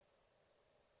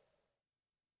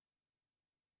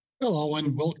Hello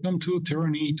and welcome to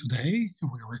Tyranny Today.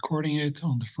 We're recording it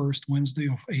on the first Wednesday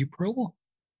of April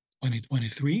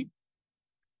 2023,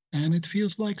 and it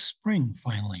feels like spring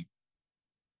finally.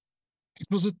 It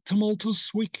was a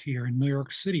tumultuous week here in New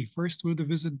York City, first with a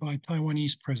visit by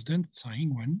Taiwanese President Tsai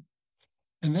Ing-wen,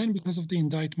 and then because of the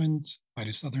indictment by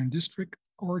the Southern District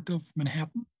Court of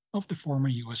Manhattan of the former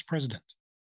US president.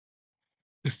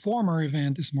 The former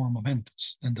event is more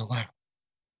momentous than the latter.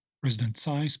 President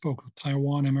Tsai spoke with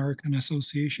Taiwan American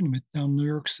Association in Midtown New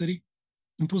York City,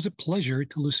 and it was a pleasure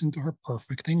to listen to her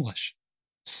perfect English,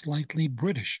 slightly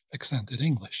British accented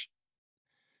English.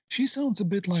 She sounds a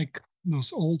bit like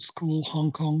those old school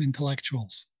Hong Kong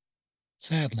intellectuals.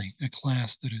 Sadly, a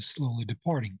class that is slowly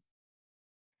departing.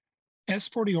 As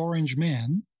for the Orange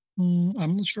Man,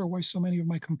 I'm not sure why so many of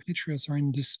my compatriots are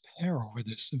in despair over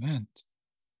this event.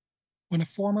 When a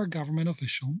former government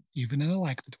official, even an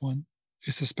elected one,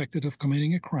 is suspected of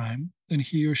committing a crime, then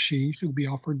he or she should be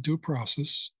offered due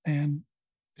process and,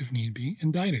 if need be,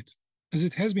 indicted, as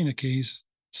it has been the case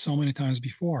so many times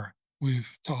before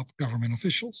with top government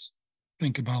officials.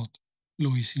 Think about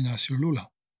Luis Inácio Lula,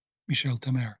 Michel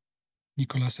Temer,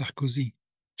 Nicolas Sarkozy,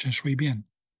 Chen Shui-bian,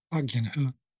 Park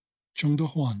Geun-hye, Chung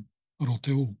Do-hwan,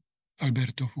 Roh-tae-woo,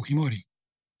 Alberto Fujimori,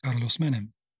 Carlos Menem,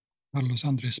 Carlos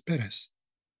Andrés Pérez,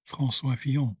 François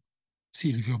Fillon,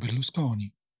 Silvio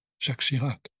Berlusconi, Jacques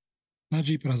Chirac,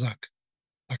 Najib Razak,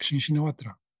 Lakshin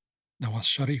Shinawatra, Nawaz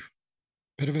Sharif,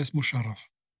 Pervez Musharraf,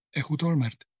 Ehud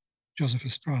Olmert, Joseph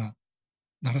Estrada,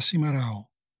 Narasimha Rao,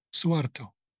 Suharto,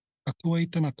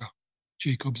 Akuei Tanaka,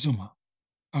 Jacob Zuma,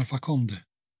 Alpha Conde,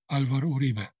 Alvaro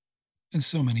Uribe, and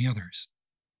so many others.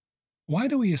 Why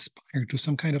do we aspire to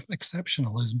some kind of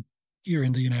exceptionalism here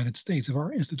in the United States if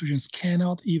our institutions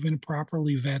cannot even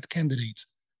properly vet candidates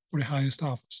for the highest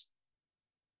office?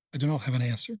 I do not have an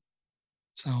answer,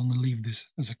 so I'll only leave this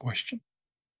as a question.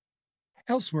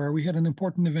 Elsewhere, we had an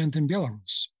important event in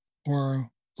Belarus,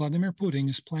 where Vladimir Putin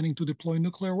is planning to deploy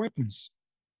nuclear weapons.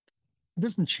 It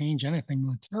doesn't change anything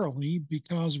militarily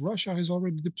because Russia has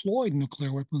already deployed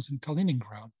nuclear weapons in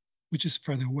Kaliningrad, which is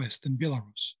further west in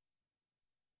Belarus.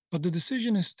 But the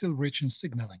decision is still rich in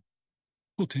signaling.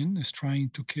 Putin is trying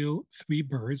to kill three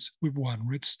birds with one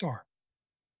red star.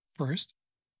 First,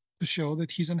 to show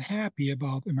that he's unhappy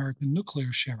about American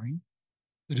nuclear sharing,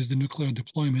 that is the nuclear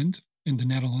deployment in the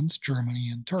Netherlands, Germany,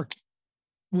 and Turkey,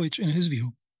 which, in his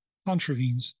view,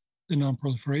 contravenes the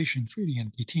Non-Proliferation Treaty,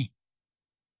 NPT.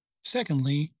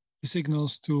 Secondly, he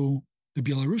signals to the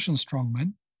Belarusian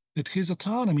strongman that his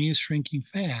autonomy is shrinking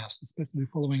fast, especially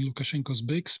following Lukashenko's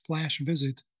big splash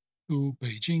visit to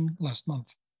Beijing last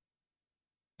month.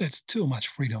 That's too much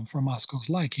freedom for Moscow's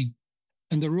liking,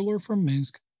 and the ruler from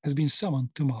Minsk has been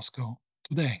summoned to Moscow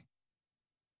today.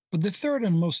 But the third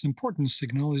and most important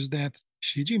signal is that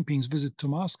Xi Jinping's visit to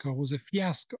Moscow was a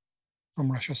fiasco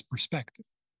from Russia's perspective.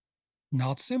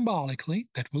 Not symbolically,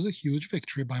 that was a huge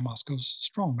victory by Moscow's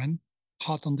strongmen,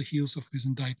 hot on the heels of his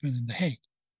indictment in The Hague.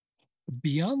 But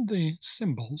beyond the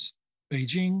symbols,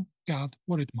 Beijing got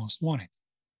what it most wanted: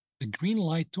 the green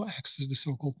light to access the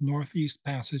so-called Northeast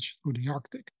Passage through the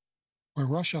Arctic, where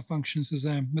Russia functions as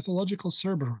a mythological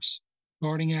Cerberus,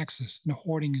 guarding access and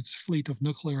hoarding its fleet of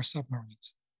nuclear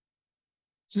submarines.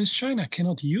 Since China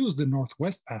cannot use the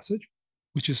Northwest Passage,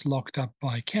 which is locked up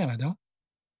by Canada,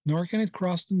 nor can it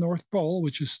cross the North Pole,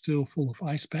 which is still full of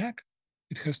ice pack,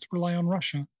 it has to rely on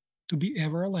Russia to be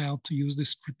ever allowed to use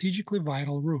this strategically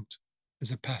vital route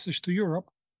as a passage to Europe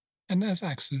and as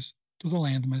access to the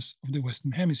landmass of the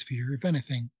Western Hemisphere, if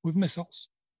anything, with missiles.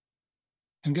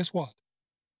 And guess what?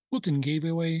 Putin gave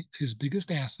away his biggest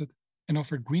asset and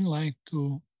offered green light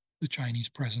to the Chinese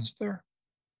presence there.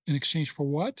 In exchange for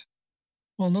what?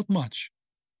 Well, not much.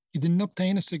 He didn't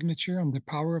obtain a signature on the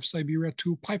Power of Siberia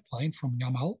 2 pipeline from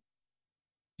Yamal,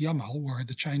 where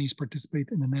the Chinese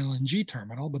participate in an LNG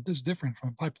terminal, but this is different from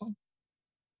a pipeline.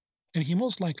 And he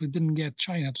most likely didn't get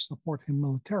China to support him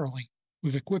militarily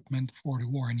with equipment for the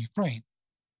war in Ukraine.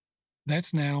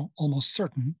 That's now almost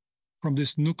certain from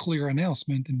this nuclear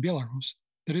announcement in Belarus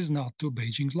that is not to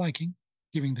Beijing's liking,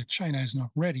 given that China is not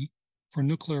ready for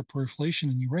nuclear proliferation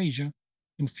in Eurasia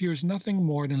and fears nothing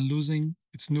more than losing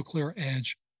its nuclear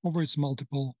edge over its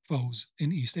multiple foes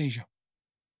in East Asia.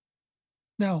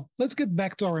 Now, let's get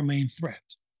back to our main threat.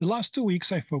 The last 2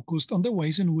 weeks I focused on the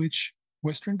ways in which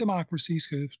Western democracies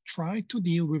have tried to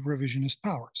deal with revisionist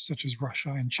powers, such as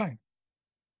Russia and China.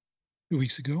 2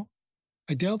 weeks ago,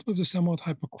 I dealt with the somewhat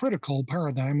hypocritical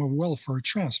paradigm of welfare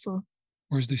transfer,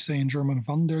 or as they say in German,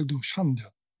 Wandel durch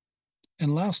Handel.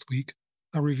 And last week,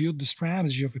 I reviewed the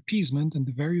strategy of appeasement and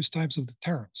the various types of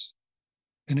deterrence.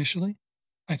 Initially,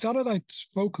 I thought that I'd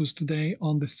focus today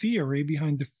on the theory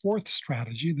behind the fourth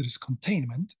strategy, that is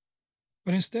containment.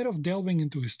 But instead of delving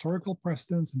into historical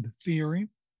precedents and the theory,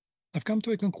 I've come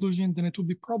to a conclusion that it would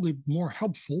be probably more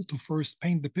helpful to first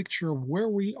paint the picture of where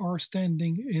we are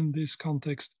standing in this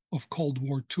context of Cold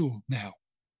War II now.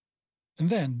 And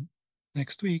then,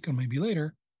 next week or maybe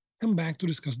later, come back to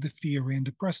discuss the theory and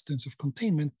the precedents of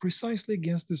containment precisely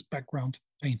against this background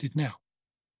painted now.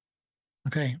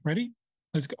 Okay, ready?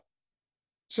 Let's go.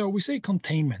 So we say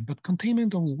containment, but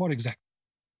containment of what exactly?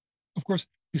 Of course,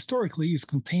 historically, it's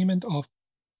containment of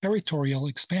territorial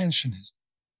expansionism.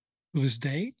 To this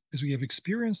day, as we have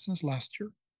experienced since last year,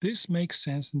 this makes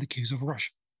sense in the case of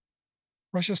Russia.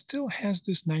 Russia still has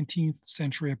this 19th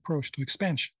century approach to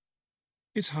expansion.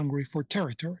 It's hungry for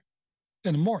territory,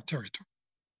 and more territory.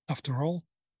 After all,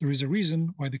 there is a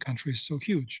reason why the country is so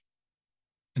huge.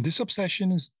 And this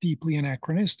obsession is deeply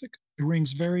anachronistic. It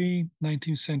rings very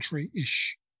 19th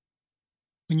century-ish.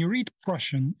 When you read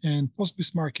Prussian and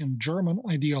post-Bismarckian German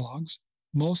ideologues,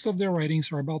 most of their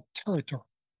writings are about territory,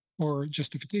 or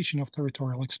justification of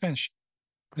territorial expansion.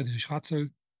 Friedrich Ratzel,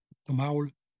 de Maul,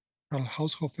 Karl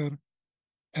Haushofer,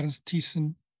 Ernst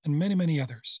Thyssen, and many, many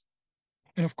others.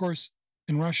 And of course,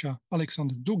 in Russia,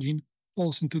 Alexander Dugin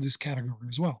falls into this category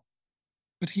as well.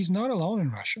 But he's not alone in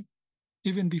Russia.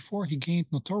 Even before he gained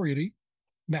notoriety,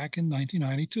 back in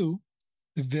 1992,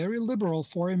 the very liberal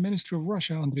foreign minister of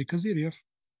Russia, Andrei Kazyriev,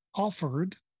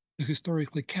 offered the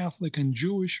historically Catholic and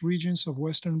Jewish regions of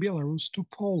Western Belarus to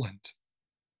Poland.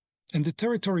 And the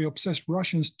territory-obsessed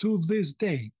Russians to this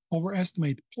day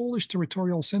overestimate Polish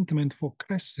territorial sentiment for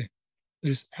Kresy, that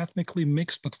is ethnically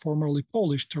mixed but formerly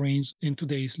Polish terrains in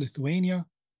today's Lithuania,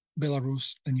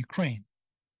 Belarus, and Ukraine.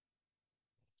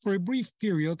 For a brief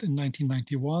period in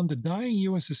 1991, the dying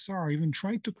USSR even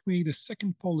tried to create a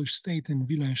second Polish state in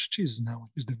Wileńszczyzna,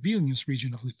 which is the Vilnius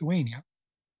region of Lithuania,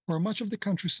 where much of the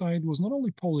countryside was not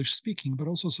only Polish-speaking, but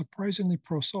also surprisingly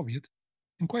pro-Soviet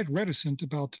and quite reticent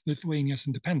about Lithuania's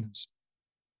independence.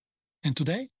 And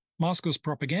today, Moscow's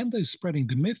propaganda is spreading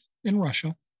the myth in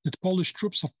Russia that Polish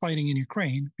troops are fighting in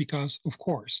Ukraine because, of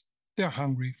course, they are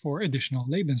hungry for additional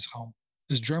Lebensraum,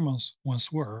 as Germans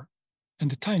once were, and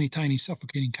the tiny, tiny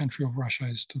suffocating country of Russia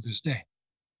is to this day.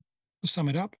 To sum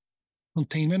it up,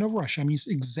 containment of Russia means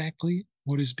exactly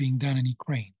what is being done in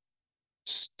Ukraine,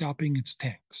 stopping its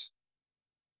tanks.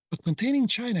 But containing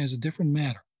China is a different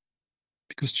matter,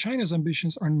 because China's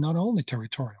ambitions are not only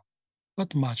territorial,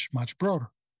 but much, much broader,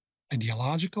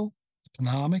 ideological,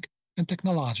 economic, and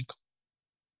technological.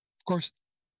 Of course,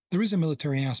 there is a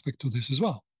military aspect to this as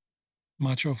well.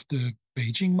 Much of the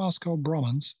Beijing-Moscow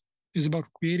bromance is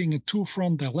about creating a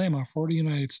two-front dilemma for the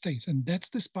United States, and that's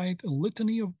despite a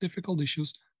litany of difficult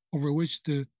issues over which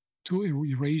the two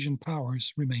Eurasian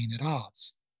powers remain at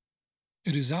odds.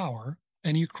 It is our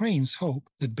and Ukraine's hope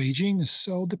that Beijing is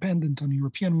so dependent on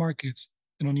European markets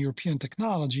and on European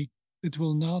technology that it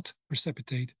will not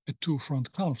precipitate a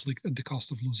two-front conflict at the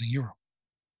cost of losing Europe.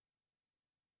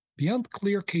 Beyond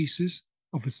clear cases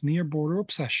of its near-border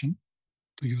obsession,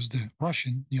 to use the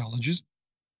Russian neologism,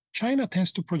 China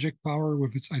tends to project power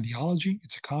with its ideology,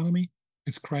 its economy,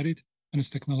 its credit, and its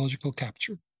technological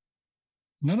capture.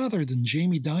 None other than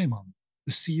Jamie Dimon,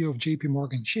 the CEO of JP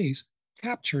Morgan Chase,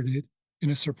 captured it in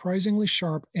a surprisingly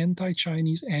sharp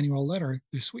anti-Chinese annual letter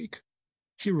this week.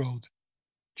 He wrote,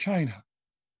 "China,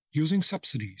 using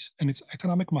subsidies and its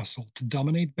economic muscle to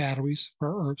dominate batteries,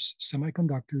 rare earths,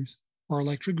 semiconductors, or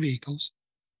electric vehicles,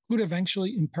 could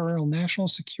eventually imperil national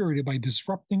security by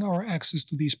disrupting our access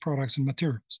to these products and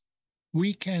materials.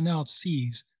 We cannot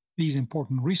seize these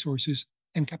important resources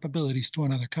and capabilities to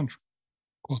another country,"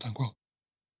 quote unquote.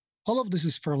 All of this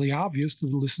is fairly obvious to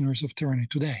the listeners of Tyranny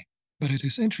Today, but it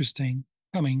is interesting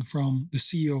coming from the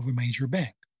CEO of a major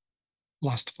bank.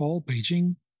 Last fall,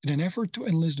 Beijing, in an effort to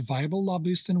enlist viable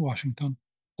lobbyists in Washington,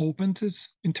 opened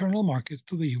its internal market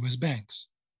to the US banks.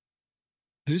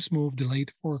 This move,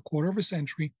 delayed for a quarter of a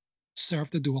century,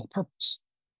 served a dual purpose.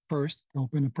 First, to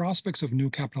open the prospects of new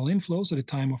capital inflows at a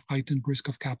time of heightened risk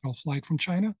of capital flight from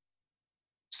China.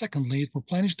 Secondly, it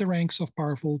replenished the ranks of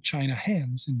powerful China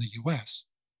hands in the US,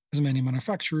 as many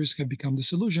manufacturers have become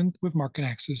disillusioned with market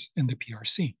access and the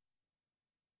PRC.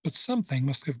 But something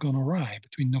must have gone awry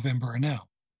between November and now,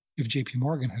 if JP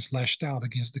Morgan has lashed out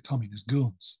against the communist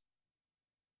goons.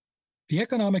 The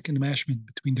economic enmeshment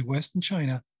between the West and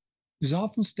China is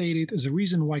often stated as a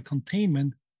reason why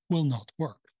containment will not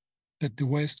work, that the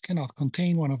West cannot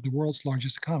contain one of the world's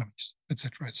largest economies,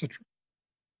 etc., etc.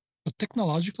 But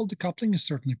technological decoupling is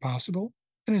certainly possible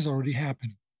and is already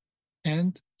happening.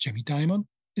 And Jamie Dimon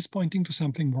is pointing to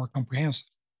something more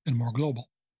comprehensive and more global.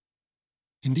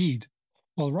 Indeed,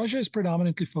 While Russia is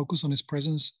predominantly focused on its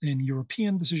presence in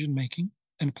European decision-making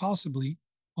and possibly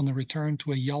on a return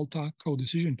to a Yalta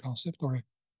co-decision concept or a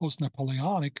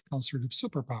post-Napoleonic concert of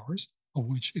superpowers, of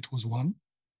which it was one,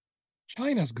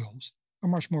 China's goals are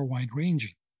much more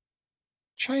wide-ranging.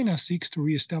 China seeks to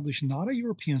re-establish not a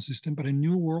European system, but a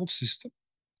new world system,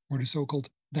 where the so-called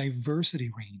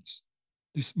diversity reigns.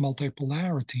 This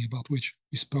multipolarity about which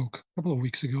we spoke a couple of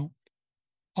weeks ago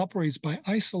operates by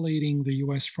isolating the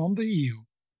US from the EU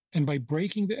and by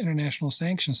breaking the international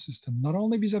sanctions system, not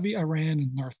only vis-a-vis Iran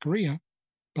and North Korea,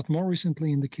 but more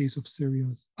recently in the case of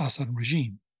Syria's Assad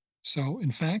regime. So,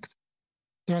 in fact,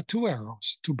 there are two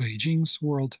arrows to Beijing's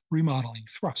world remodeling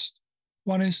thrust.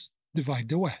 One is divide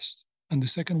the West, and the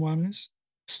second one is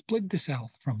split the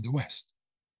South from the West.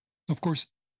 Of course,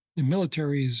 the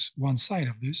military is one side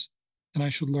of this, and I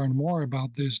should learn more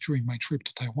about this during my trip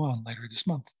to Taiwan later this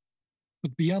month.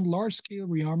 But beyond large-scale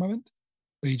rearmament,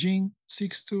 Beijing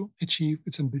seeks to achieve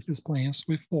its ambitious plans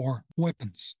with 4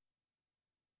 weapons.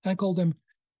 I call them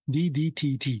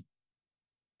DDTT: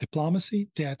 diplomacy,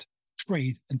 debt,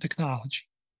 trade, and technology.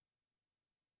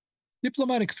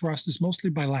 Diplomatic thrust is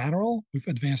mostly bilateral with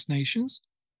advanced nations,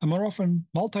 and more often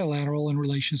multilateral in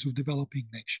relations with developing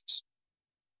nations.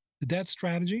 The debt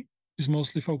strategy is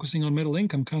mostly focusing on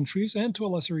middle-income countries and, to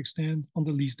a lesser extent, on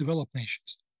the least developed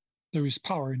nations. There is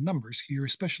power in numbers here,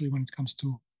 especially when it comes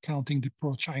to counting the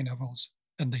pro-China votes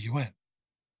at the UN.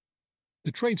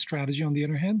 The trade strategy, on the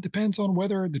other hand, depends on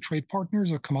whether the trade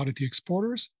partners are commodity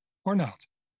exporters or not,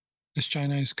 as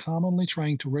China is commonly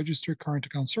trying to register current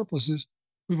account surpluses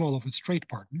with all of its trade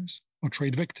partners, or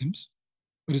trade victims,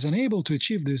 but is unable to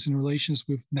achieve this in relations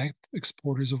with net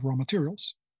exporters of raw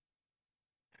materials.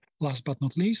 Last but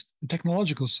not least, the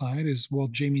technological side is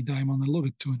what Jamie Dimon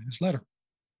alluded to in his letter.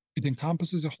 It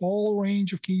encompasses a whole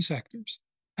range of key sectors: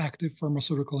 active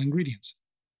pharmaceutical ingredients,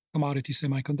 commodity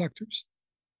semiconductors,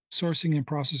 sourcing and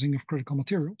processing of critical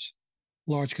materials,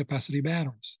 large capacity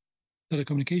batteries,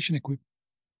 telecommunication equipment,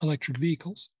 electric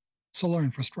vehicles, solar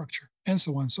infrastructure, and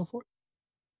so on and so forth.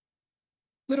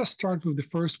 Let us start with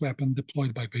the first weapon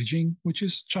deployed by Beijing, which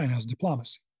is China's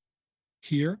diplomacy.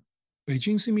 Here,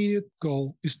 Beijing's immediate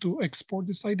goal is to export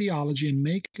this ideology and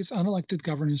make its unelected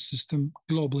governance system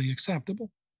globally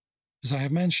acceptable. As I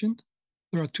have mentioned,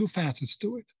 there are 2 facets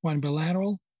to it, one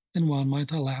bilateral and one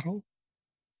multilateral.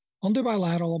 On the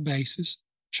bilateral basis,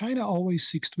 China always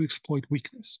seeks to exploit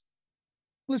weakness.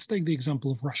 Let's take the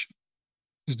example of Russia.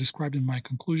 As described in my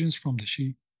conclusions from the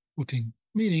Xi-Putin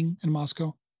meeting in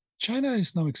Moscow, China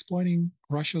is now exploiting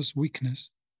Russia's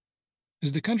weakness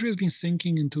as the country has been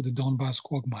sinking into the Donbass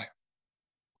quagmire.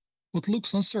 What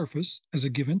looks on surface as a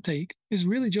give and take is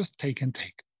really just take and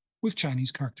take, with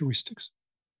Chinese characteristics.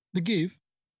 The give,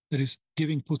 that is,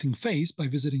 giving Putin face by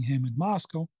visiting him in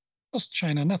Moscow, cost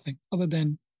China nothing other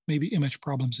than maybe image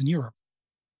problems in Europe.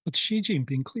 But Xi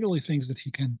Jinping clearly thinks that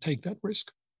he can take that risk.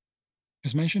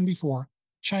 As mentioned before,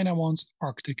 China wants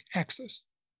Arctic access.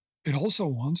 It also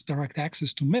wants direct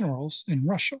access to minerals in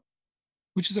Russia,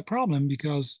 which is a problem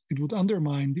because it would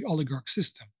undermine the oligarch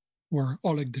system, where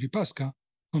Oleg Deripaska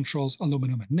controls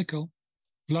aluminum and nickel,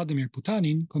 Vladimir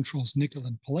Putin controls nickel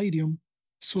and palladium,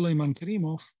 Suleiman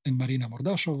Kerimov and Marina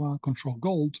Mordashova control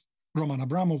gold, Roman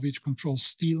Abramovich controls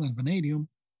steel and vanadium,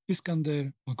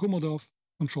 Iskander Makhmudov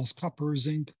controls copper,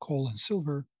 zinc, coal, and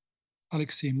silver,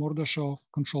 Alexei Mordashov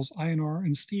controls iron ore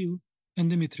and steel,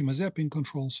 and Dmitry Mazepin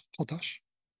controls potash.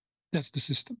 That's the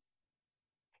system.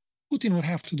 Putin would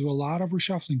have to do a lot of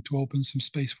reshuffling to open some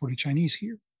space for the Chinese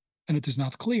here, and it is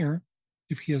not clear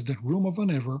if he has that room of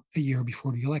maneuver a year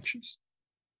before the elections.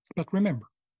 But remember,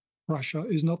 Russia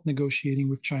is not negotiating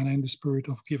with China in the spirit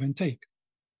of give and take.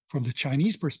 From the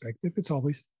Chinese perspective, it's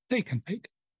always take and take,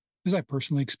 as I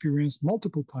personally experienced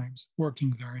multiple times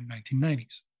working there in the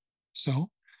 1990s. So,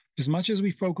 as much as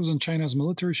we focus on China's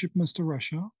military shipments to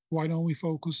Russia, why don't we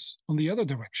focus on the other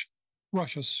direction,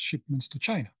 Russia's shipments to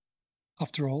China?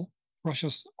 After all,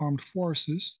 Russia's armed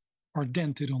forces are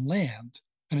dented on land,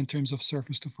 and in terms of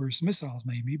surface-to-first missiles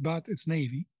maybe, but its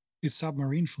navy, its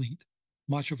submarine fleet,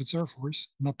 much of its air force,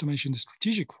 not to mention the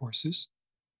strategic forces,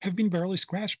 have been barely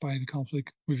scratched by the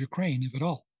conflict with Ukraine, if at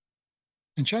all.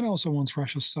 And China also wants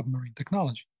Russia's submarine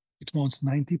technology. It wants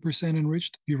 90%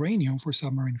 enriched uranium for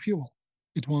submarine fuel.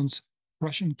 It wants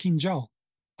Russian Kinzhal,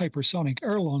 hypersonic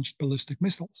air-launched ballistic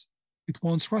missiles. It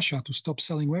wants Russia to stop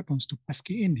selling weapons to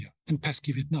pesky India and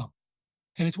pesky Vietnam.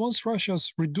 And it wants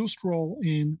Russia's reduced role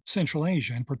in Central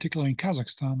Asia, in particular in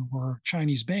Kazakhstan, where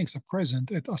Chinese banks are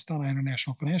present at Astana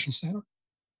International Financial Center.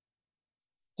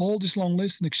 All this long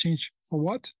list in exchange for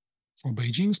what? For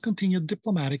Beijing's continued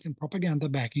diplomatic and propaganda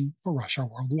backing for Russia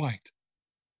worldwide.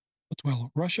 But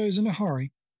while Russia is in a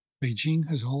hurry, Beijing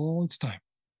has all its time.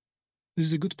 This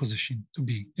is a good position to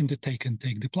be in the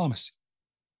take-and-take diplomacy.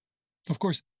 Of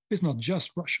course, it's not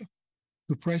just Russia.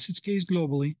 To press its case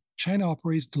globally, China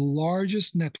operates the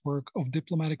largest network of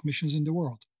diplomatic missions in the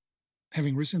world.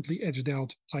 Having recently edged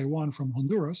out Taiwan from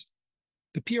Honduras,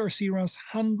 the PRC runs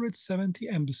 170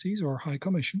 embassies or high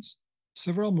commissions,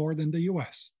 several more than the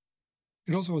US.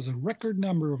 It also has a record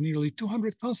number of nearly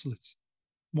 200 consulates,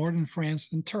 more than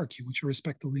France and Turkey, which are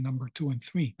respectively number 2 and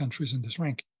 3 countries in this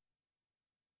ranking.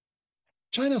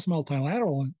 China's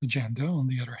multilateral agenda, on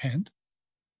the other hand,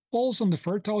 falls on the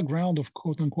fertile ground of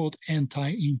quote-unquote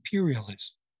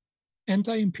anti-imperialism.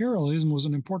 Anti-imperialism was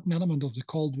an important element of the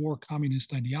Cold War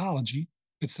communist ideology,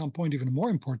 at some point even more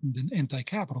important than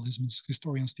anti-capitalism, as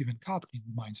historian Stephen Kotkin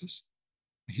reminds us.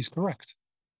 He's correct,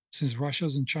 since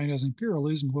Russia's and China's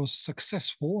imperialism was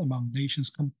successful among nations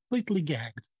completely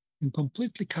gagged and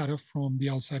completely cut off from the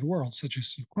outside world, such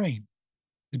as Ukraine,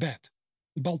 Tibet,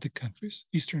 the Baltic countries,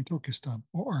 Eastern Turkestan,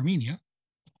 or Armenia.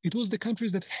 It was the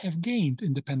countries that have gained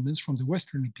independence from the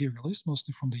Western imperialists,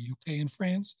 mostly from the UK and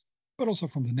France, but also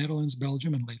from the Netherlands,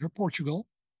 Belgium, and later Portugal,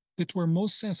 that were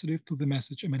most sensitive to the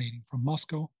message emanating from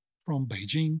Moscow, from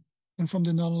Beijing, and from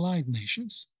the non-aligned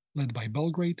nations, led by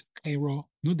Belgrade, Cairo,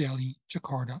 New Delhi,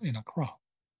 Jakarta, and Accra.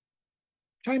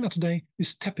 China today is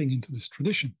stepping into this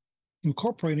tradition,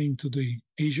 incorporating into the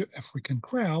Asia-African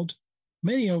crowd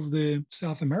many of the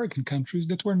South American countries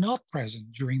that were not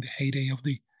present during the heyday of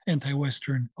the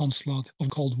anti-Western onslaught of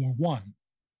Cold War I.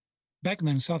 Back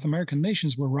then, South American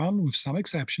nations were run, with some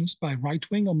exceptions, by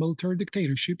right-wing or military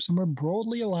dictatorships and were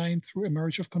broadly aligned through a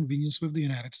marriage of convenience with the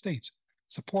United States,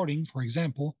 supporting, for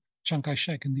example, Chiang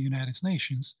Kai-shek in the United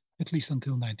Nations, at least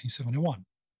until 1971.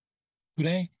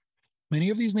 Today,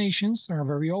 many of these nations are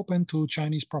very open to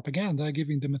Chinese propaganda,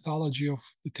 giving the mythology of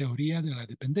the teoría de la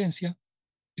dependencia,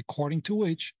 according to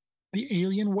which the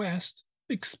alien West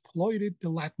exploited the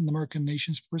Latin American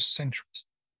nations for centuries,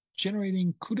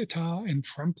 generating coup d'etat and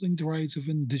trampling the rights of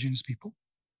indigenous people.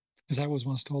 As I was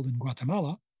once told in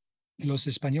Guatemala, los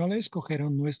españoles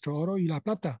cogieron nuestro oro y la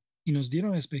plata y nos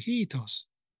dieron espejitos.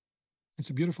 It's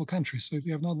a beautiful country, so if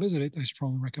you have not visited, I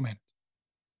strongly recommend it.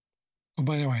 Oh,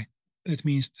 by the way, that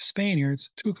means the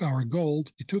Spaniards took our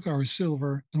gold, they took our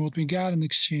silver, and what we got in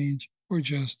exchange were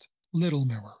just little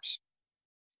mirrors.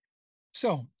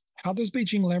 So, how does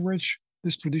Beijing leverage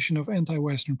this tradition of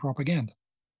anti-Western propaganda?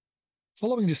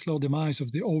 Following the slow demise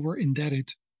of the over-indebted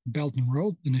Belt and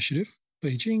Road Initiative,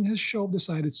 Beijing has shoved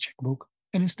aside its checkbook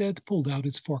and instead pulled out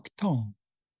its forked tongue,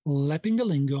 lapping the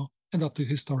lingo adopted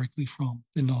historically from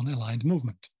the non-aligned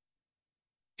movement.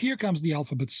 Here comes the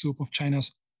alphabet soup of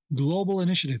China's global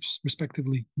initiatives,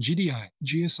 respectively GDI,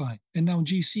 GSI, and now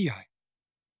GCI.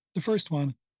 The first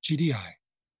one, GDI,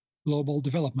 Global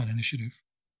Development Initiative,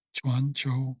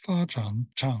 Chuanqiu Fazhan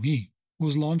Changyi,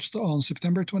 was launched on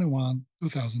September 21,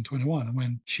 2021,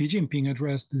 when Xi Jinping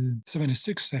addressed the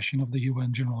 76th session of the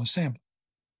UN General Assembly.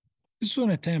 This was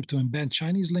an attempt to embed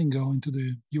Chinese lingo into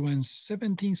the UN's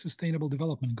 17 Sustainable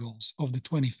Development Goals of the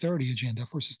 2030 Agenda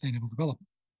for Sustainable Development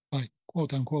by,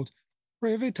 quote-unquote,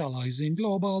 revitalizing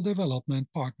global development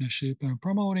partnership and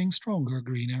promoting stronger,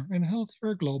 greener, and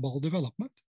healthier global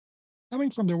development.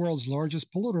 Coming from the world's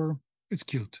largest polluter, it's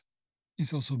cute.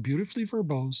 It's also beautifully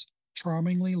verbose,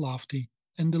 charmingly lofty,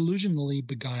 and delusionally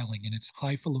beguiling in its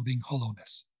highfalutin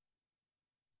hollowness.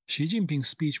 Xi Jinping's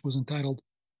speech was entitled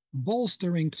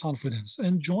Bolstering Confidence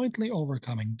and Jointly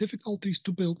Overcoming Difficulties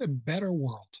to Build a Better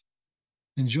World.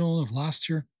 In June of last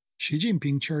year, Xi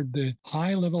Jinping chaired the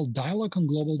high-level dialogue on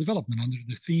global development under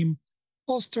the theme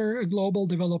Foster a Global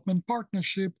Development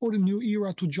Partnership for the New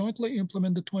Era to Jointly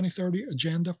Implement the 2030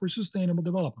 Agenda for Sustainable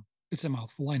Development. It's a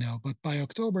mouthful, I know, but by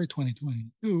October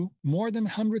 2022, more than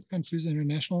 100 countries and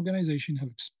international organizations have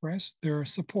expressed their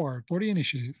support for the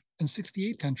initiative, and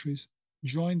 68 countries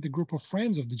joined the group of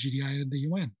friends of the GDI at the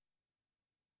UN.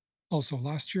 Also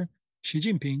last year, Xi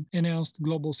Jinping announced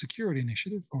Global Security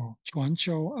Initiative, or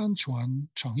Chuanqiu Anquan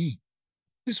Changyi.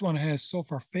 This one has so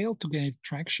far failed to gain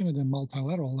traction at the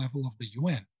multilateral level of the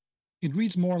UN. It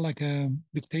reads more like a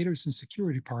dictators and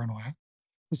security paranoia,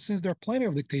 but since there are plenty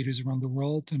of dictators around the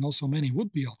world and also many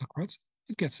would-be autocrats,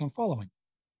 it gets some following.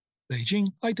 Beijing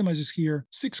itemizes here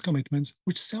 6 commitments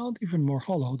which sound even more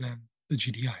hollow than the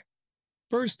GDI.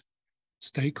 First,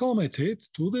 stay committed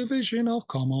to the vision of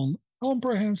common,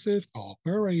 comprehensive,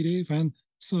 cooperative, and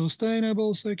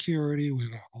sustainable security with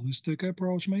a holistic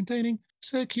approach, maintaining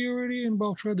security in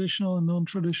both traditional and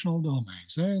non-traditional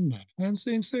domains, and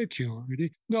enhancing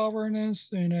security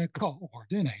governance in a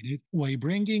coordinated way,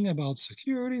 bringing about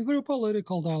security through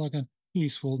political dialogue and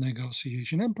peaceful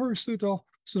negotiation, and pursuit of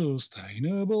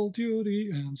sustainable duty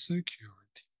and security.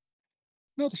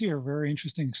 Note here a very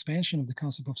interesting expansion of the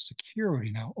concept of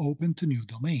security now open to new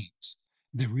domains.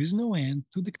 There is no end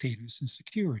to dictators and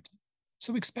security,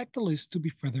 so expect the list to be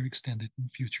further extended in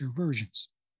future versions.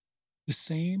 The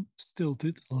same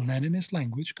stilted Leninist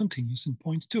language continues in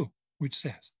point 2, which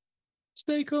says,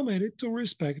 stay committed to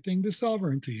respecting the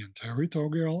sovereignty and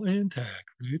territorial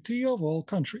integrity of all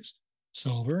countries,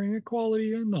 sovereign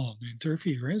equality and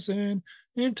non-interference in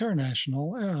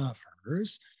international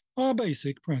affairs are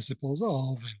basic principles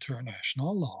of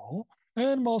international law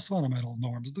and most fundamental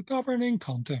norms governing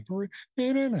contemporary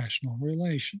international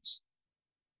relations.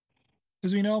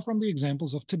 As we know from the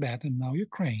examples of Tibet and now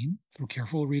Ukraine, through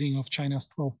careful reading of China's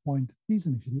 12-point peace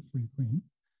initiative for Ukraine,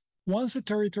 once a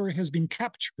territory has been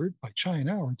captured by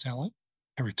China or Thailand,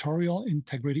 territorial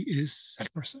integrity is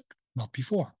sacrosanct, not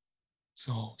before.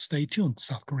 So stay tuned,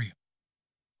 South Korea.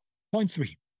 Point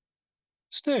 3.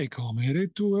 Stay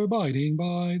committed to abiding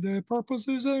by the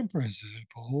purposes and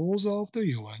principles of the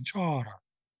UN Charter.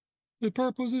 The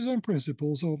purposes and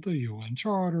principles of the UN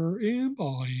Charter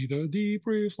embody the deep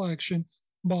reflection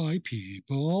by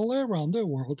people around the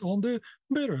world on the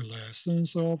bitter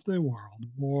lessons of the world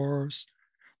wars.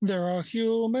 There are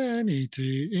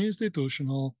humanity,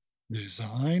 institutional,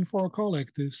 design for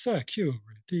collective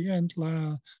security and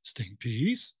lasting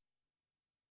peace.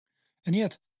 And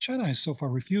yet, China has so far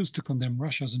refused to condemn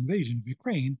Russia's invasion of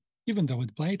Ukraine, even though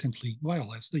it blatantly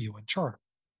violates the UN Charter.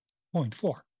 Point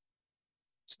 4.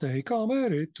 Stay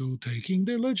committed to taking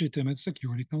the legitimate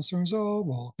security concerns of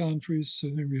all countries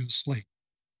seriously.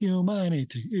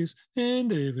 Humanity is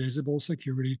indivisible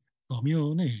security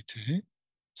community.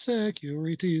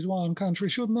 Security is one country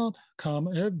should not come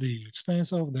at the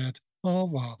expense of that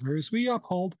of others. We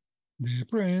uphold the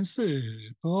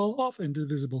principle of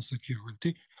indivisible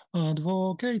security,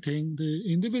 advocating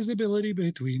the indivisibility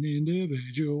between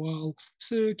individual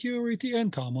security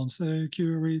and common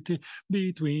security,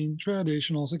 between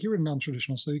traditional security and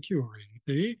non-traditional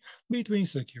security, between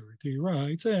security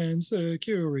rights and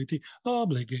security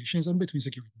obligations, and between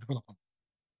security and development.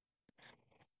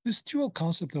 This dual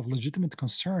concept of legitimate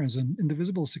concerns and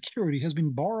indivisible security has been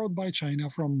borrowed by China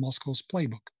from Moscow's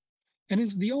playbook, and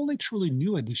is the only truly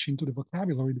new addition to the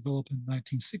vocabulary developed in the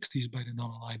 1960s by the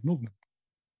non-aligned movement.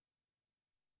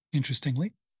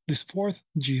 Interestingly, this fourth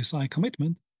GSI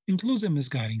commitment includes a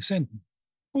misguiding sentence.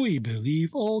 We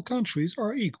believe all countries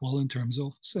are equal in terms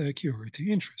of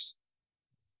security interests.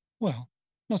 Well,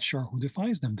 not sure who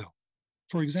defines them though.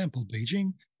 For example,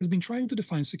 Beijing has been trying to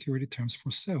define security terms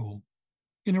for Seoul.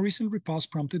 In a recent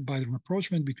riposte prompted by the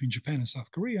rapprochement between Japan and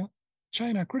South Korea,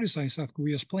 China criticized South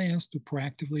Korea's plans to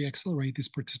proactively accelerate its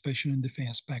participation in the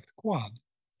Defense Pact Quad,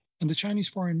 and the Chinese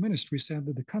Foreign Ministry said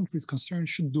that the countries concerned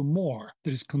should do more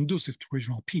that is conducive to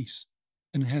regional peace,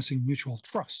 enhancing mutual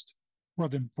trust,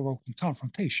 rather than provoking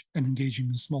confrontation and engaging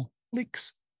in small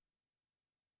leaks.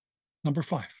 Number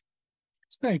 5.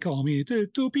 Stay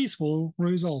committed to peaceful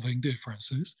resolving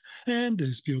differences and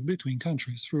dispute between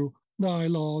countries through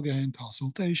dialogue and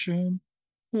consultation.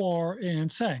 War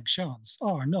and sanctions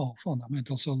are no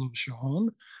fundamental solution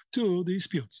to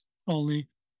disputes. Only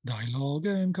dialogue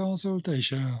and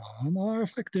consultation are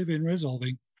effective in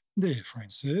resolving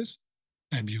differences.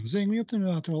 Abusing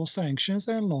multilateral sanctions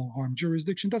and long-arm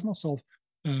jurisdiction does not solve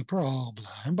a problem,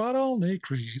 but only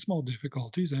creates more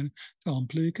difficulties and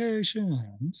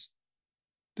complications.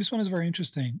 This one is very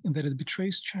interesting in that it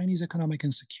betrays Chinese economic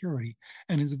insecurity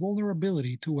and its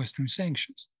vulnerability to Western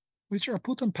sanctions, which are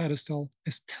put on pedestal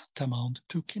as tantamount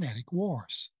to kinetic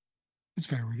wars. It's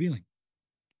very revealing.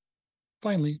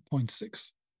 Finally, point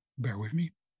 6. Bear with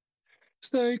me.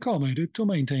 Stay committed to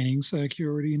maintaining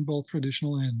security in both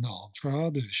traditional and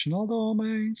non-traditional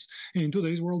domains. In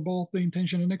today's world, both the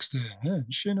intention and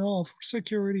extension of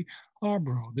security are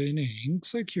broadening.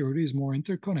 Security is more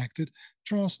interconnected,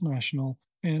 transnational,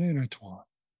 and intertwined.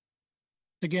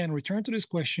 Again, return to this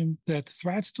question that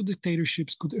threats to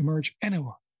dictatorships could emerge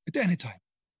anywhere, at any time,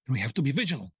 and we have to be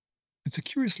vigilant. It's a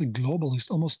curiously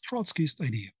globalist, almost Trotskyist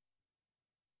idea.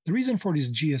 The reason for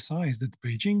this GSI is that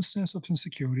Beijing's sense of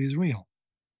insecurity is real.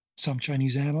 Some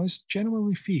Chinese analysts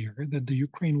genuinely fear that the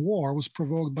Ukraine war was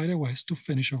provoked by the West to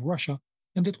finish off Russia,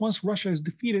 and that once Russia is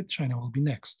defeated, China will be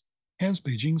next. Hence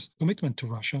Beijing's commitment to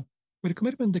Russia, but a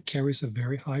commitment that carries a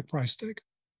very high price tag,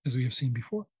 as we have seen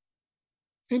before.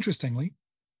 Interestingly,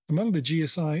 among the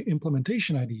GSI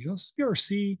implementation ideas,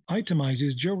 CRC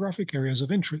itemizes geographic areas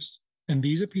of interest, and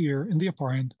these appear in the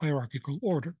apparent hierarchical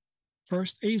order.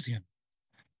 First, ASEAN.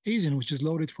 ASEAN, which is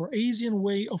loaded for ASEAN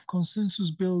way of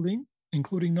consensus building,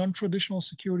 including non-traditional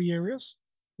security areas,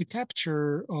 The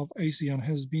capture of ASEAN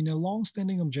has been a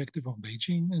long-standing objective of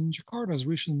Beijing, and Jakarta's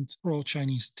recent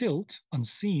pro-Chinese tilt,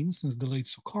 unseen since the late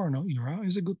Sukarno era,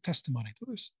 is a good testimony to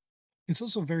this. It's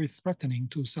also very threatening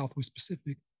to Southwest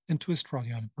Pacific and to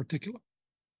Australia in particular.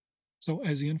 So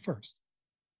ASEAN first.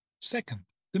 Second,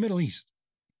 the Middle East.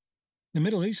 The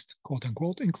Middle East, quote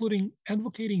unquote, including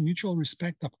advocating mutual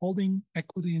respect, upholding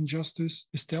equity and justice,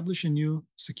 establish a new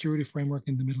security framework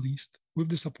in the Middle East with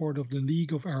the support of the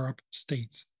League of Arab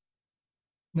States.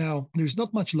 Now, there's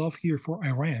not much love here for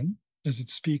Iran, as it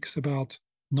speaks about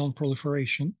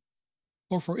non-proliferation,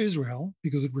 or for Israel,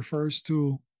 because it refers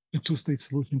to a two-state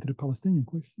solution to the Palestinian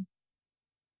question.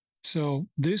 So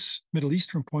this Middle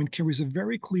Eastern point carries a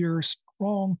very clear,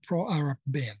 strong pro-Arab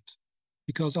bent,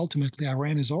 because ultimately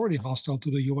Iran is already hostile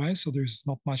to the US, so there's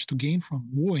not much to gain from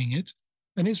wooing it,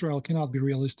 and Israel cannot be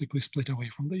realistically split away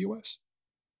from the US.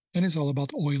 And it's all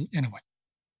about oil anyway.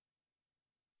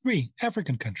 3,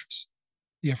 African countries,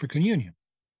 the African Union,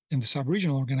 and the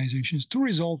sub-regional organizations to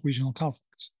resolve regional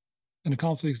conflicts. And the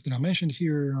conflicts that I mentioned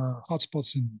here are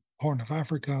hotspots in the Horn of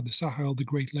Africa, the Sahel, the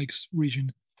Great Lakes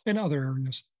region, and other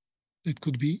areas that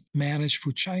could be managed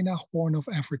through China Horn of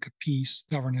Africa Peace,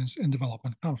 Governance, and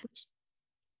Development Conference.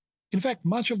 In fact,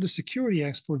 much of the security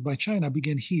export by China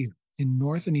began here in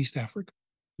North and East Africa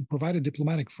to provide a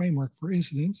diplomatic framework for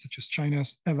incidents such as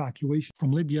China's evacuation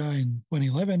from Libya in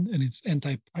 2011 and its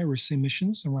anti-piracy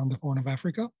missions around the Horn of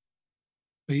Africa.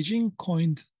 Beijing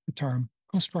coined the term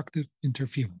constructive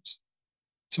interference.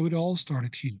 So it all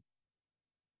started here.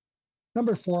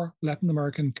 Number 4, Latin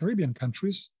American and Caribbean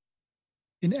countries.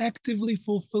 In actively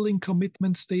fulfilling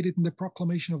commitments stated in the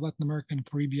Proclamation of Latin America and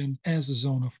Caribbean as a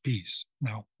zone of peace.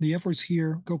 Now, the efforts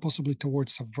here go possibly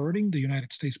towards subverting the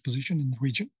United States position in the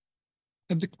region.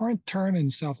 At the current turn in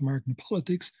South American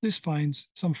politics, this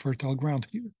finds some fertile ground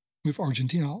here, with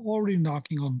Argentina already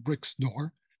knocking on BRICS'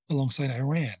 door alongside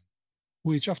Iran,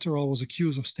 which after all was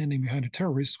accused of standing behind the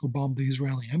terrorists who bombed the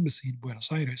Israeli embassy in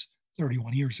Buenos Aires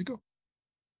 31 years ago.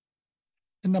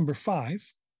 And number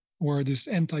 5, where this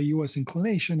anti-US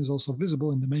inclination is also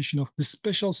visible in the mention of the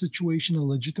special situation and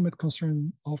legitimate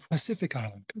concern of Pacific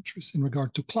Island countries in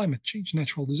regard to climate change,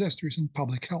 natural disasters, and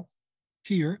public health.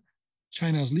 Here,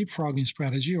 China's leapfrogging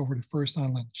strategy over the first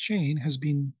island chain has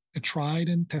been a tried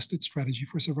and tested strategy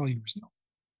for several years now.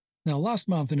 Now, last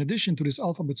month, in addition to this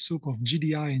alphabet soup of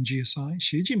GDI and GSI,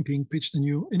 Xi Jinping pitched a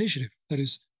new initiative, that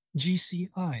is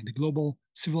GCI, the Global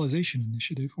Civilization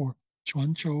Initiative, or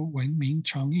Chuanzhou Wenming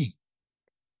Changyi,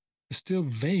 a still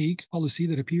vague policy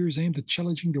that appears aimed at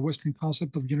challenging the Western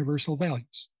concept of universal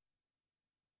values.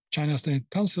 China's State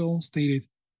Council stated,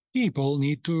 people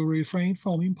need to refrain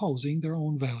from imposing their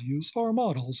own values or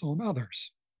models on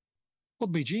others.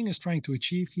 What Beijing is trying to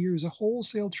achieve here is a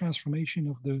wholesale transformation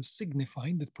of the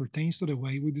signifying that pertains to the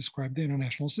way we describe the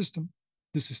international system,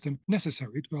 the system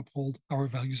necessary to uphold our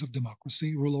values of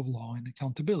democracy, rule of law, and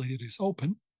accountability that is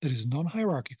open, that is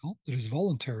non-hierarchical, that is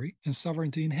voluntary, and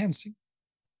sovereignty-enhancing,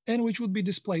 and which would be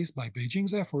displaced by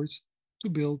Beijing's efforts to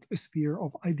build a sphere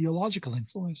of ideological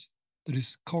influence that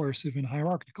is coercive and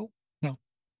hierarchical. Now,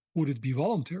 would it be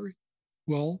voluntary?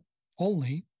 Well,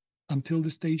 only until the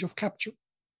stage of capture,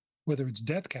 whether it's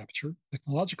debt capture,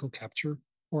 technological capture,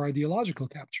 or ideological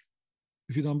capture.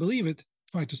 If you don't believe it,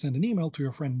 try to send an email to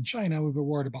your friend in China with a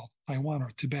word about Taiwan or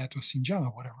Tibet or Xinjiang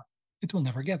or whatever. It will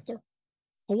never get there.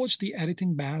 Or watch the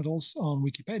editing battles on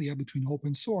Wikipedia between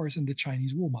open source and the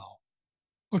Chinese Wumao.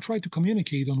 Or try to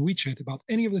communicate on WeChat about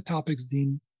any of the topics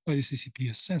deemed by the CCP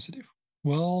as sensitive.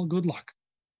 Well, good luck.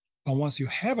 But once you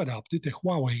have adopted a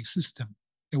Huawei system,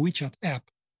 a WeChat app,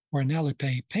 or an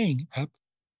Alipay paying app,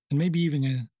 and maybe even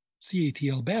a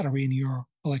CATL battery in your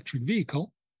electric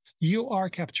vehicle, you are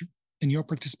captured, and your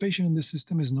participation in the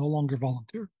system is no longer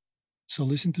voluntary. So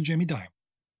listen to Jamie Dimon.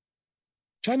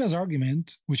 China's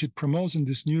argument, which it promotes in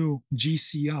this new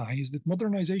GCI, is that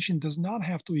modernization does not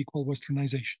have to equal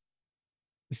westernization.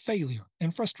 The failure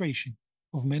and frustration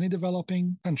of many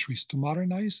developing countries to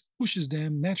modernize pushes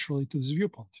them naturally to this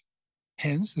viewpoint.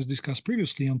 Hence, as discussed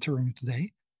previously on Tyranny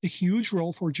Today, a huge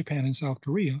role for Japan and South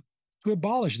Korea to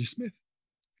abolish this myth.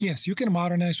 Yes, you can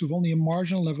modernize with only a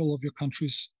marginal level of your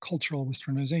country's cultural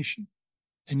westernization,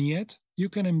 and yet you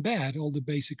can embed all the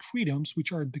basic freedoms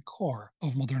which are at the core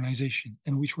of modernization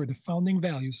and which were the founding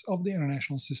values of the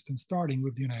international system, starting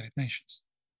with the United Nations.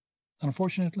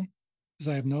 Unfortunately, as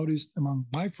I have noticed among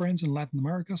my friends in Latin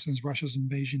America since Russia's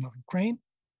invasion of Ukraine,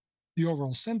 the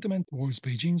overall sentiment towards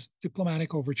Beijing's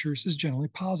diplomatic overtures is generally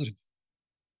positive.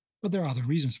 But there are other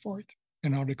reasons for it.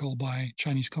 An article by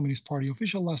Chinese Communist Party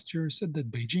official last year said that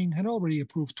Beijing had already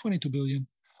approved 22 billion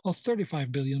of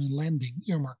 35 billion in lending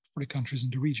earmarked for the countries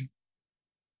in the region.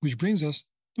 Which brings us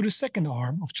to the second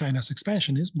arm of China's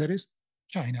expansionism, that is,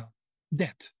 China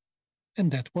debt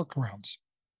and debt workarounds.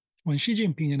 When Xi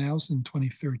Jinping announced in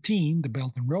 2013 the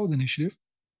Belt and Road Initiative,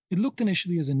 it looked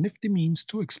initially as a nifty means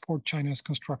to export China's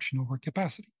construction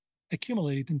overcapacity,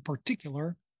 accumulated in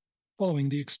particular following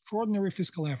the extraordinary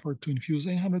fiscal effort to infuse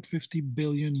 850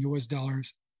 billion US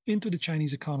dollars into the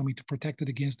Chinese economy to protect it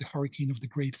against the hurricane of the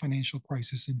great financial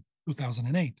crisis in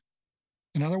 2008.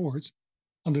 In other words,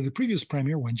 under the previous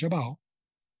premier Wen Jiabao,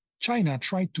 China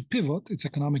tried to pivot its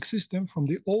economic system from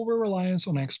the over-reliance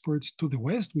on exports to the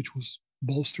West, which was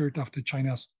bolstered after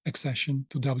China's accession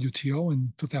to WTO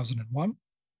in 2001,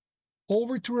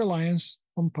 over to reliance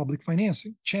on public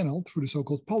financing, channeled through the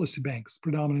so-called policy banks,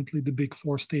 predominantly the big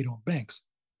four state-owned banks,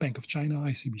 Bank of China,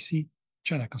 ICBC,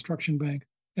 China Construction Bank,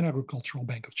 and Agricultural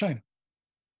Bank of China.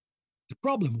 The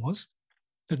problem was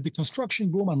that the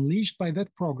construction boom unleashed by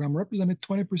that program represented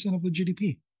 20% of the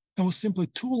GDP and was simply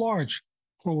too large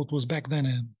for what was back then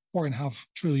a $4.5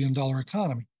 trillion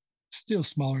economy, still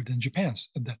smaller than Japan's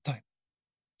at that time.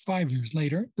 5 years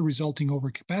later, the resulting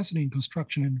overcapacity in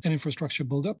construction and infrastructure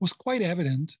buildup was quite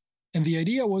evident, and the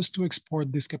idea was to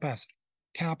export this capacity,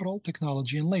 capital,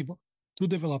 technology, and labor, to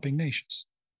developing nations.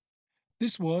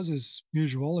 This was, as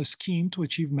usual, a scheme to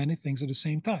achieve many things at the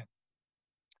same time.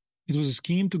 It was a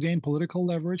scheme to gain political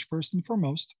leverage first and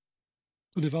foremost,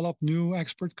 to develop new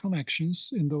export connections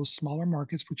in those smaller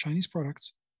markets for Chinese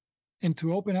products, and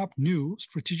to open up new,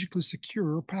 strategically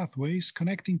secure pathways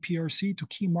connecting PRC to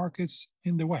key markets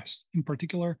in the West, in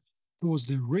particular towards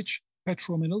the rich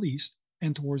petro-Middle East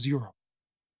and towards Europe.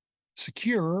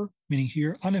 Secure, meaning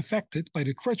here unaffected by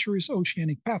the treacherous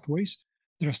oceanic pathways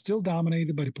that are still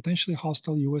dominated by the potentially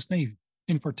hostile U.S. Navy,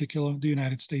 in particular the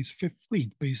United States Fifth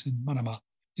Fleet based in Manama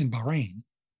in Bahrain,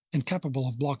 and capable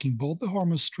of blocking both the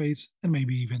Hormuz Straits and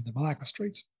maybe even the Malacca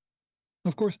Straits.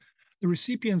 Of course, the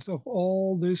recipients of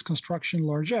all this construction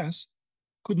largesse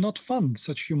could not fund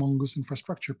such humongous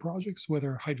infrastructure projects,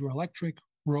 whether hydroelectric,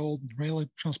 road, rail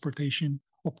transportation,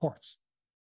 or ports.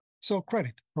 So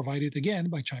credit, provided again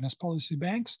by China's policy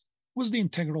banks, was the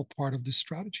integral part of this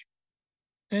strategy.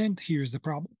 And here's the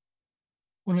problem.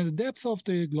 When at the depth of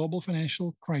the global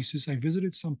financial crisis I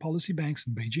visited some policy banks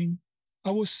in Beijing, I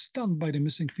was stunned by the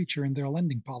missing feature in their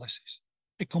lending policies,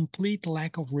 a complete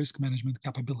lack of risk management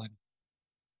capability.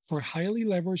 For a highly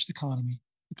leveraged economy,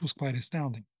 it was quite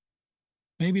astounding.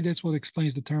 Maybe that's what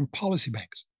explains the term policy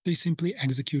banks. They simply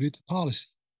executed policy,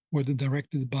 whether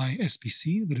directed by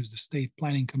SPC, that is the State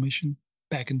Planning Commission,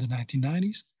 back in the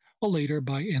 1990s, or later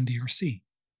by NDRC,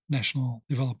 National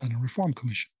Development and Reform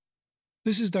Commission.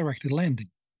 This is directed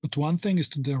lending, but one thing is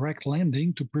to direct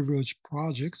lending to privileged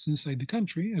projects inside the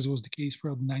country, as was the case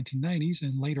throughout the 1990s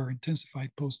and later intensified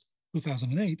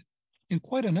post-2008, and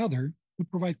quite another to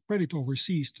provide credit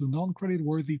overseas to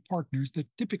non-credit-worthy partners that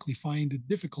typically find it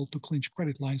difficult to clinch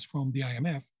credit lines from the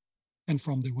IMF and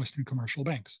from the Western commercial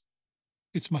banks.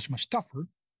 It's much, much tougher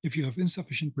if you have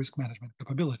insufficient risk management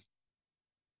capability.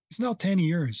 It's now 10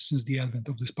 years since the advent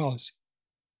of this policy.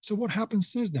 So what happened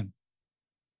since then?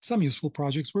 Some useful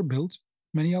projects were built,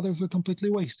 many others were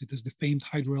completely wasted, as the famed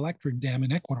hydroelectric dam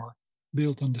in Ecuador,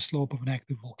 built on the slope of an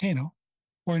active volcano,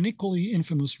 or an equally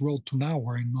infamous road to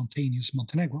nowhere in mountainous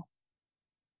Montenegro.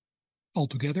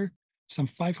 Altogether, some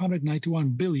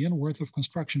 591 billion worth of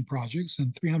construction projects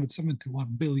and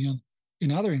 371 billion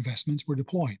in other investments were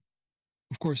deployed.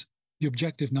 Of course, the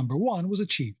objective number one was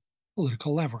achieved,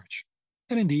 political leverage.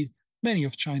 And indeed, many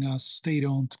of China's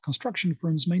state-owned construction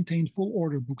firms maintained full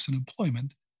order books and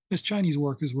employment, as Chinese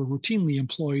workers were routinely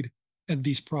employed at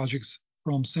these projects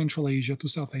from Central Asia to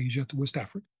South Asia to West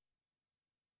Africa.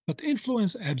 But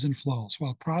influence ebbs and flows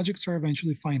while projects are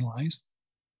eventually finalized,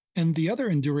 and the other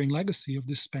enduring legacy of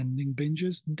this spending binge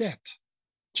is debt.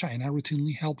 China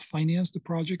routinely helped finance the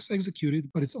projects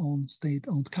executed by its own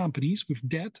state-owned companies with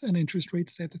debt and interest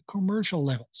rates set at commercial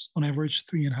levels, on average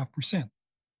 3.5%.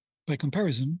 By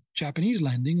comparison, Japanese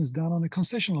lending is done on a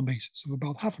concessional basis of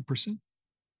about 0.5%.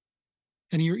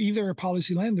 And you're either a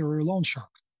policy lender or a loan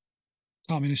shark.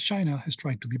 Communist China has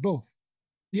tried to be both.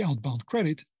 The outbound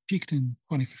credit peaked in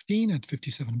 2015 at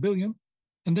 57 billion,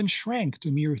 and then shrank to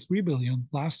a mere 3 billion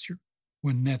last year,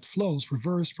 when net flows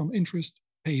reversed from interest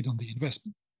paid on the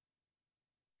investment.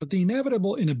 But the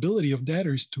inevitable inability of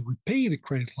debtors to repay the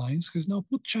credit lines has now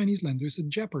put Chinese lenders at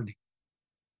jeopardy.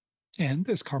 And,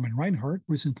 as Carmen Reinhardt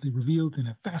recently revealed in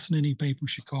a fascinating paper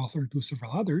she co-authored with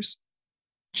several others,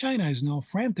 China is now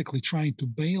frantically trying to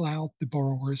bail out the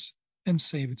borrowers and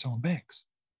save its own banks.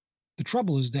 The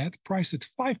trouble is that, priced at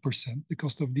 5%, the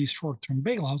cost of these short-term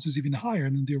bailouts is even higher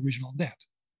than the original debt.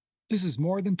 This is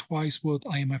more than twice what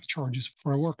IMF charges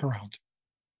for a workaround.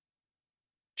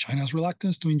 China's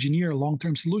reluctance to engineer a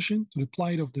long-term solution to the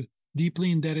plight of the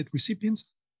deeply indebted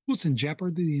recipients puts in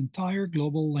jeopardy the entire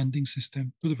global lending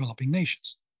system to developing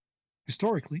nations.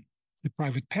 Historically, the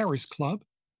private Paris Club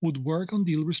would work on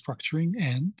deal restructuring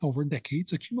and, over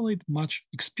decades, accumulate much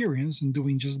experience in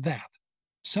doing just that,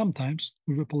 sometimes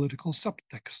with a political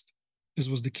subtext. This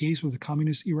was the case with the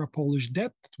communist-era Polish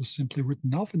debt that was simply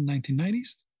written off in the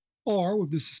 1990s, or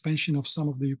with the suspension of some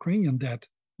of the Ukrainian debt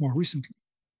more recently.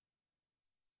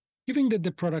 Given that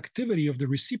the productivity of the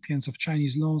recipients of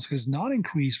Chinese loans has not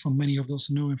increased from many of those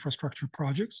new infrastructure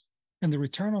projects, and the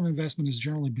return on investment is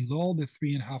generally below the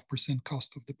 3.5%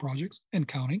 cost of the projects and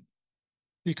counting,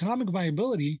 the economic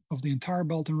viability of the entire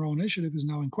Belt and Road Initiative is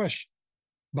now in question.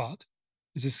 But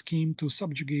as a scheme to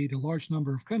subjugate a large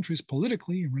number of countries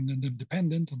politically and render them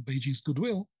dependent on Beijing's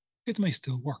goodwill, it may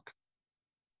still work.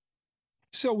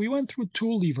 So we went through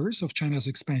two levers of China's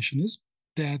expansionism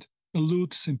that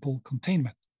elude simple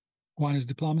containment. One is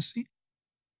diplomacy,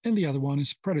 and the other one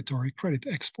is predatory credit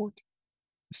export.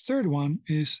 The third one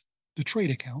is the trade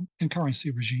account and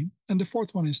currency regime, and the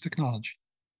fourth one is technology.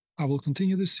 I will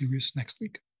continue this series next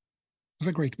week. Have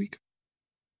a great week.